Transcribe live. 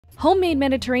Homemade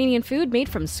Mediterranean food made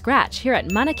from scratch here at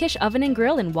Manakish Oven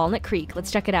Grill in Walnut Creek. Let's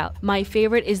check it out. My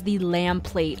favorite is the lamb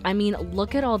plate. I mean,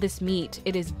 look at all this meat.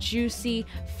 It is juicy,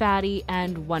 fatty,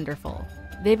 and wonderful.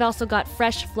 They've also got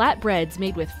fresh flatbreads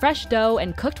made with fresh dough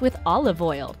and cooked with olive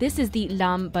oil. This is the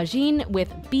lamb bajin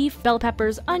with beef, bell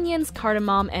peppers, onions,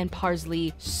 cardamom, and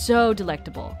parsley. So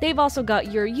delectable. They've also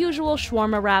got your usual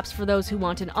shawarma wraps for those who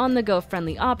want an on-the-go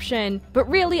friendly option. But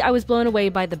really, I was blown away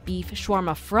by the beef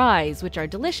shawarma fries, which are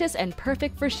delicious and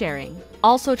perfect for sharing.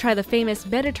 Also try the famous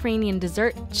Mediterranean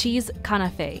dessert cheese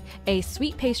kanafeh, a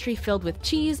sweet pastry filled with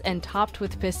cheese and topped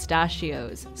with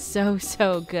pistachios.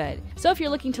 So good. So if you're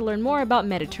looking to learn more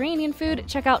about Mediterranean food,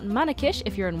 check out Manakish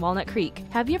if you're in Walnut Creek.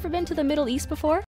 Have you ever been to the Middle East before?